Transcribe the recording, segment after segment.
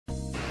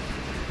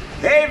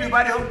Hey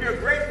everybody, hope you're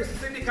great. This is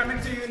Cindy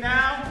coming to you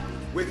now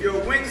with your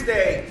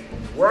Wednesday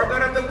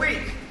workout of the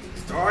week.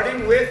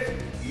 Starting with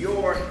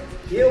your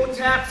heel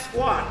tap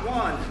squat.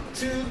 1,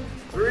 2,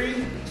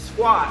 3,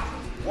 squat.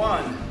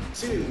 1,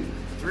 2,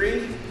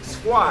 3,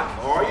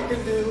 squat. Or you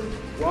can do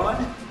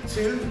 1,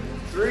 2,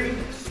 3,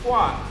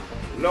 squat.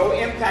 Low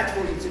impact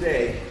for you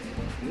today.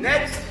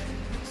 Next,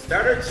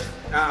 stutter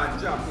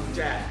jumping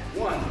jack.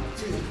 1,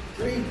 2,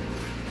 3.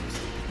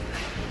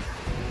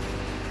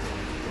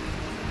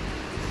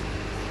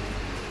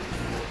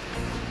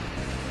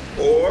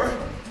 Or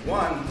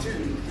 1,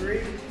 2, 3.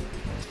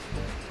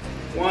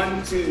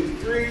 1, 2,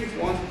 3.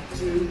 1,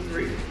 2,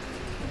 3.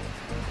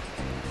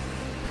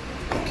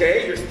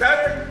 Okay, your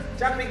stutter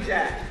jumping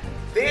jack.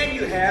 Then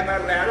you have a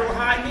lateral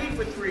high knee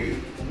for 3.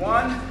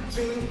 1,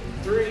 2,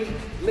 3.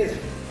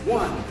 Lift.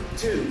 1,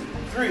 2,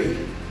 3.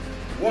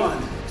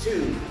 1,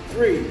 2,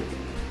 3.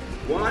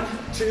 1,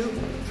 2,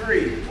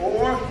 3.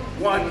 Or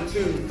 1,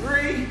 2,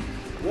 3.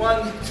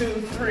 1,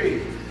 2,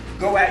 3.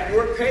 Go at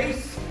your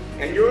pace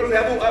and your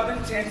level of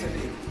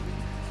intensity.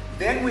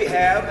 Then we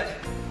have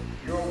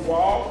your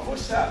wall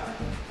push-up. 1,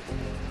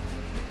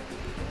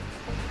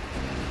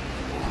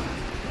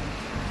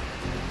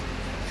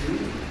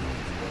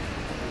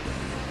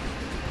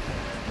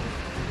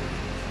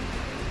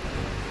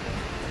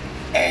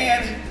 2.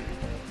 And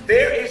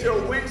there is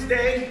your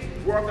Wednesday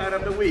workout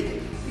of the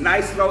week.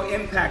 Nice low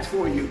impact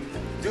for you.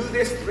 Do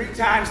this 3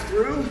 times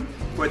through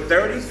for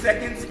 30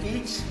 seconds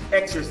each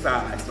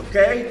exercise,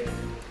 okay?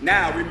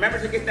 Now, remember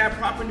to get that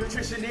proper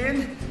nutrition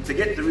in to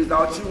get the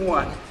results you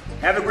want.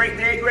 Have a great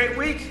day, great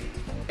week,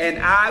 and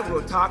I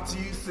will talk to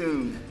you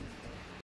soon.